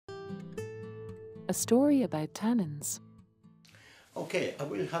a story about tannins. Okay, I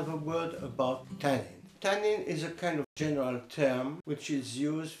will have a word about tannin. Tannin is a kind of general term which is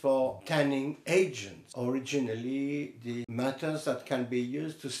used for tanning agents. Originally, the matters that can be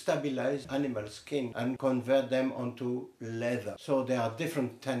used to stabilize animal skin and convert them onto leather. So there are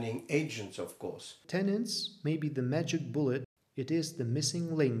different tanning agents, of course. Tannins may be the magic bullet. It is the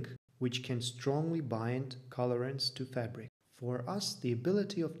missing link which can strongly bind colorants to fabric. For us, the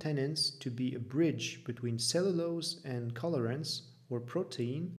ability of tannins to be a bridge between cellulose and colorants or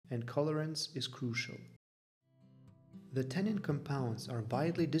protein and colorants is crucial. The tannin compounds are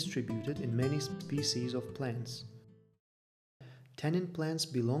widely distributed in many species of plants. Tannin plants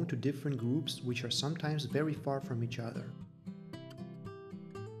belong to different groups which are sometimes very far from each other.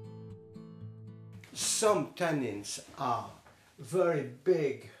 Some tannins are very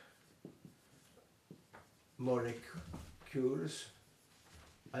big molecules,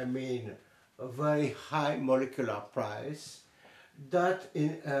 I mean a very high molecular price, that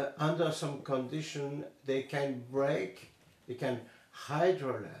under some condition they can break, they can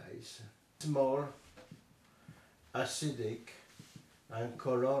hydrolyze small acidic and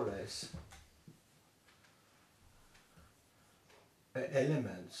colorless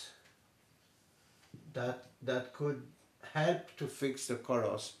elements that could help to fix the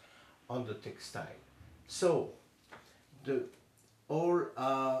colors on the textile. So all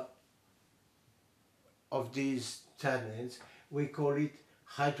of these tannins, we call it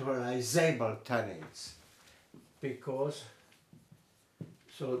hydrolyzable tannins, because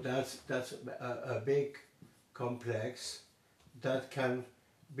so that's a big complex that can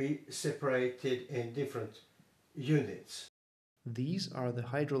be separated in different units. These are the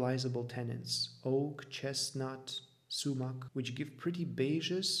hydrolyzable tannins, oak, chestnut, sumac, which give pretty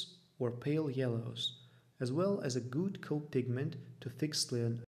beiges or pale yellows, as well as a good coat pigment to fix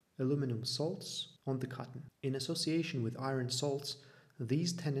the aluminum salts on the cotton. In association with iron salts,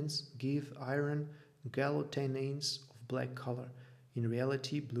 these tannins give iron gallotannins of black color, in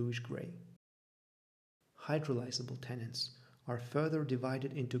reality bluish-gray. Hydrolyzable tannins are further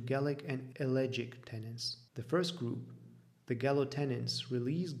divided into gallic and ellagic tannins. The first group, the gallotannins,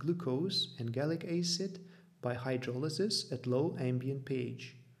 release glucose and gallic acid by hydrolysis at low ambient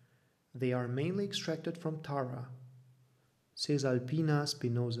pH. They are mainly extracted from Tara, Caesalpina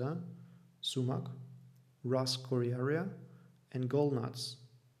spinosa, sumac, Rus coriaria, and gallnuts,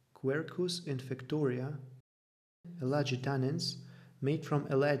 Quercus infectoria. Ellagitannins, made from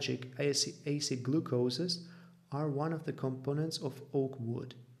ellagic acid glucoses, are one of the components of oak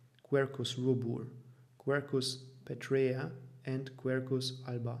wood, Quercus rubur, Quercus petrea, and Quercus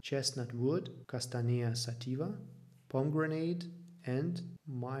alba, chestnut wood, Castanea sativa, pomegranate, and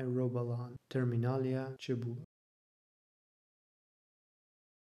Myrobalan, Terminalia cebu.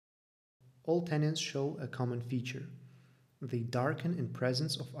 All tannins show a common feature. They darken in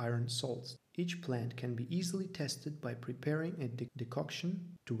presence of iron salts. Each plant can be easily tested by preparing a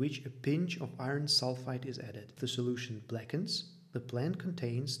decoction to which a pinch of iron sulfide is added. If the solution blackens, the plant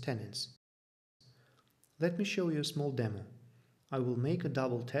contains tannins. Let me show you a small demo. I will make a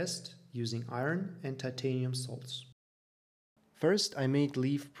double test using iron and titanium salts. First, I made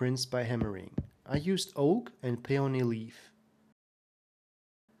leaf prints by hammering. I used oak and peony leaf.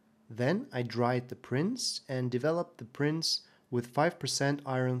 Then I dried the prints and developed the prints with 5%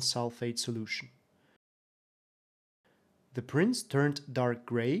 iron sulfate solution. The prints turned dark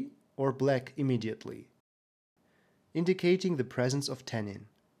gray or black immediately, indicating the presence of tannin.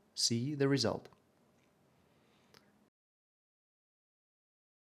 See the result.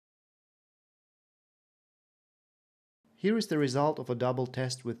 Here is the result of a double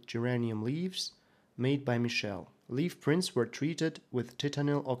test with geranium leaves made by Michel. Leaf prints were treated with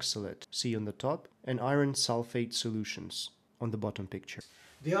titanyl oxalate, see on the top, and iron sulfate solutions on the bottom picture.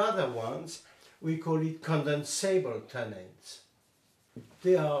 The other ones, we call it condensable tannins.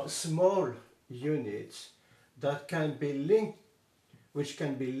 They are small units that can be linked, which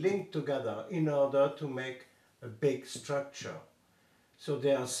can be linked together in order to make a big structure. So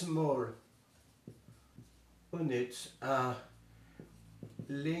they are small units are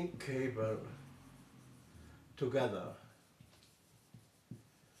linkable together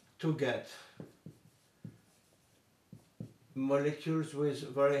to get molecules with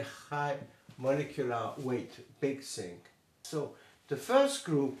very high molecular weight, big thing. So the first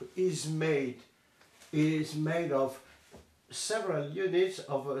group is made of several units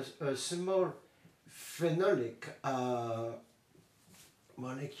of a small phenolic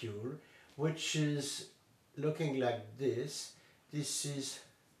molecule, which is looking like this. This is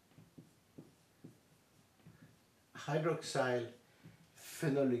hydroxyl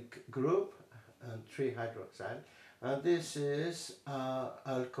phenolic group, and 3 hydroxyl. And this is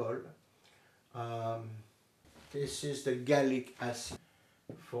alcohol. This is the gallic acid.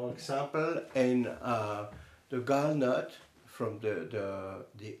 For example, in the gallnut from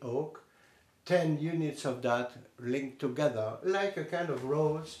the oak, 10 units of that linked together like a kind of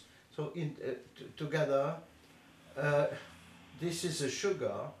rose. So together, this is a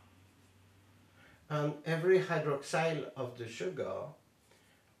sugar, and every hydroxyl of the sugar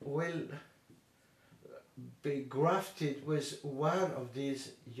will be grafted with one of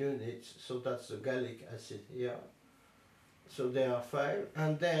these units. So that's the gallic acid here. So there are 5,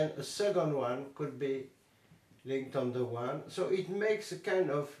 and then a second one could be linked on the one. So it makes a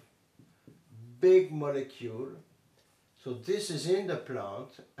kind of big molecule. So this is in the plant,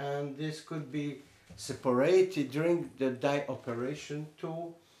 and this could be separated during the dye operation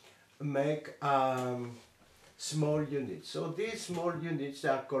to make small units. So these small units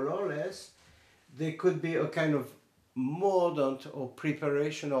are colorless. They could be a kind of mordant or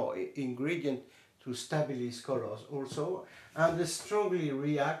preparation or ingredient to stabilize colors also, and they strongly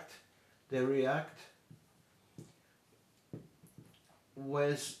react. They react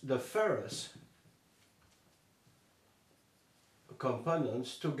with the ferrous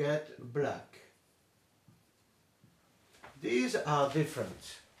components to get black. These are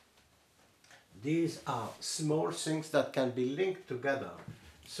different. These are small things that can be linked together.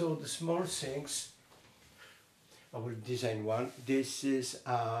 So the small things, I will design one. This is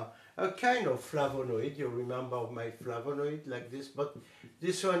a kind of flavonoid. You remember my flavonoid like this, but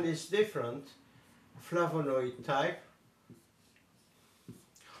this one is different, flavonoid type.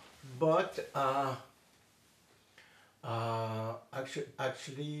 But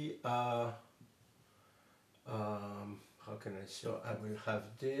actually, how can I say? So I will have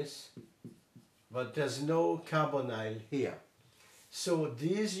this, but there's no carbonyl here. So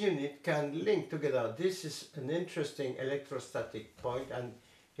these units can link together. This is an interesting electrostatic point, and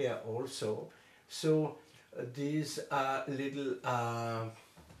here also. So these little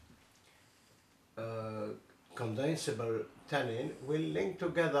condensable tannin will link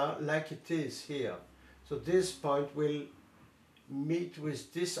together like it is here. So this point will meet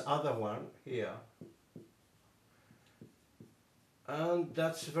with this other one here. And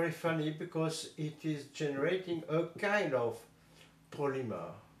that's very funny because it is generating a kind of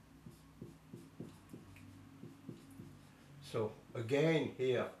polymer. So again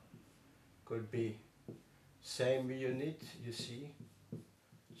here could be same unit, you see.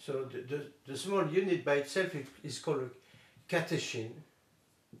 So the small unit by itself is called a catechin,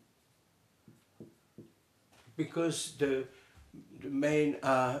 because the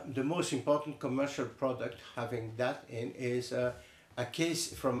most important commercial product having that in is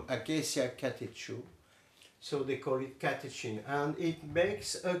from acacia catechu. So they call it catechin, and it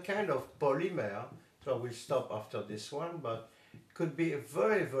makes a kind of polymer. So I will stop after this one, but it could be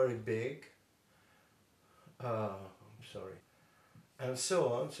very, very big. I'm sorry. And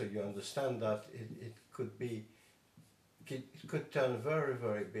so on. So you understand that it could turn very,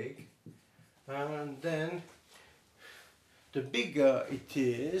 very big. And then the bigger it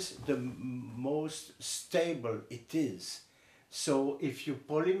is, the most stable it is. So if you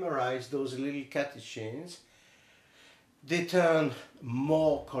polymerize those little catechins, they turn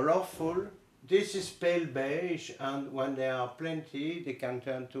more colorful. This is pale beige, and when there are plenty, they can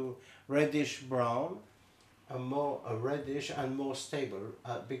turn to reddish brown, more reddish and more stable,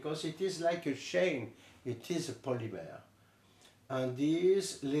 because it is like a chain. It is a polymer. And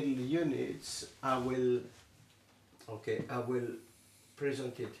these little units, I will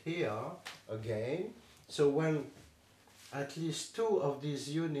present it here again. So when at least 2 of these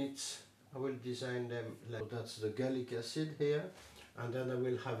units, I will design them like that's the gallic acid here, and then I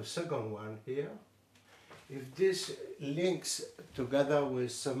will have a second one here. If this links together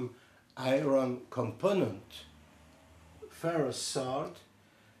with some iron component, ferrous salt,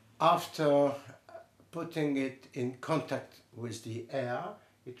 after putting it in contact with the air,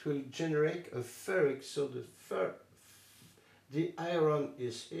 it will generate a ferric. So the iron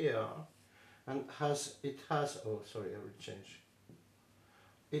is here, and it has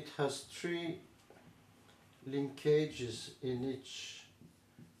It has 3 linkages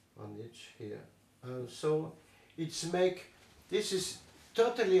on each here. So this is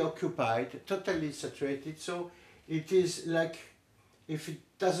totally occupied, totally saturated. So it is like if it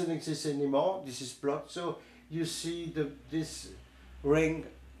doesn't exist anymore, this is blocked. So you see this ring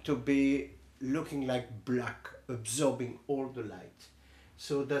to be looking like black, absorbing all the light.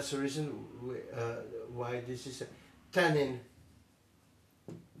 So that's the reason why this is a tannin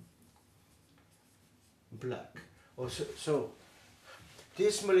black. Also, so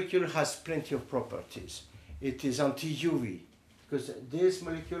this molecule has plenty of properties. It is anti-UV because this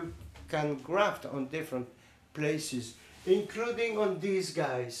molecule can graft on different places, including on these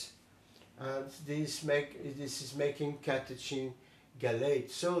guys. And this is making catechin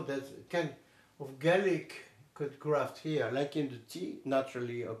gallate. So that kind of gallic could graft here, like in the tea,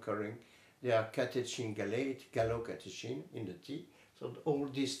 naturally occurring. There are catechin gallate, gallocatechin in the tea. So all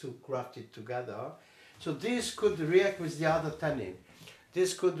these two grafted together. So this could react with the other tannin.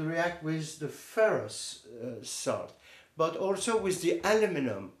 This could react with the ferrous salt, but also with the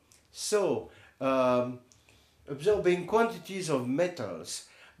aluminum. So absorbing quantities of metals.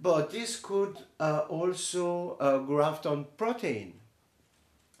 But this could also graft on protein.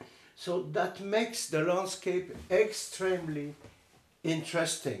 So that makes the landscape extremely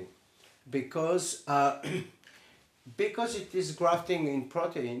interesting because because it is grafting in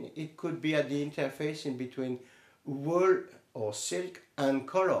protein, it could be at the interface in between wool or silk and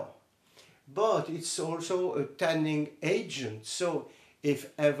color. But it's also a tanning agent. So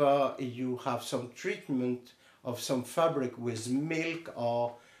if ever you have some treatment of some fabric with milk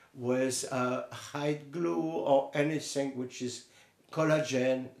or with hide glue or anything which is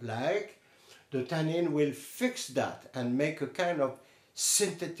collagen-like, the tannin will fix that and make a kind of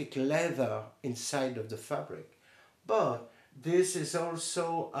synthetic leather inside of the fabric. But this is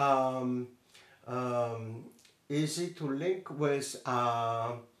also easy to link with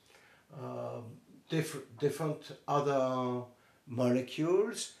different other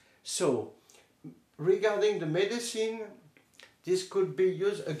molecules. So regarding the medicine, this could be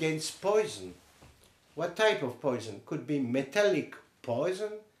used against poison. What type of poison? Could be metallic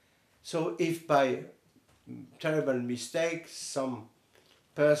poison. So if by terrible mistake some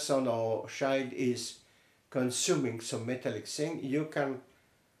person or child is consuming some metallic thing, you can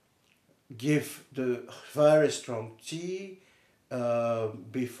give the very strong tea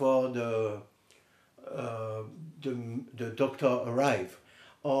before the doctor arrive.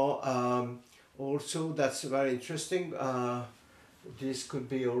 Or also, that's very interesting, this could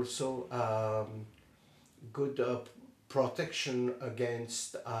be also good protection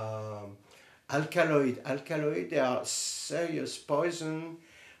against alkaloid. Alkaloid, they are serious poison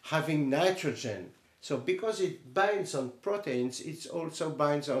having nitrogen. So because it binds on proteins, it also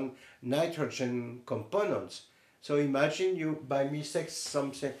binds on nitrogen components. So imagine you, by mistake,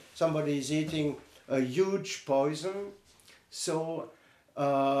 somebody is eating a huge poison, so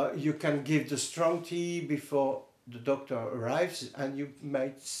you can give the strong tea before the doctor arrives and you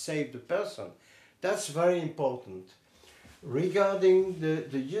might save the person. That's very important. Regarding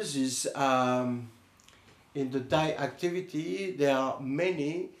the uses in the dye activity, there are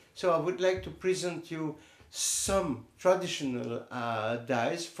many. So I would like to present you some traditional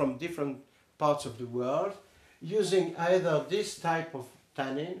dyes from different parts of the world using either this type of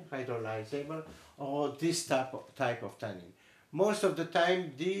tannin, hydrolyzable, or this type of tannin. Most of the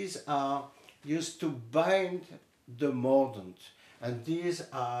time these are used to bind the mordant, and these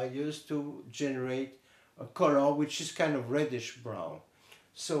are used to generate a color which is kind of reddish brown.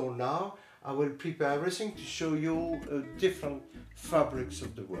 So now I will prepare everything to show you different fabrics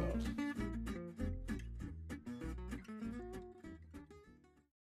of the world.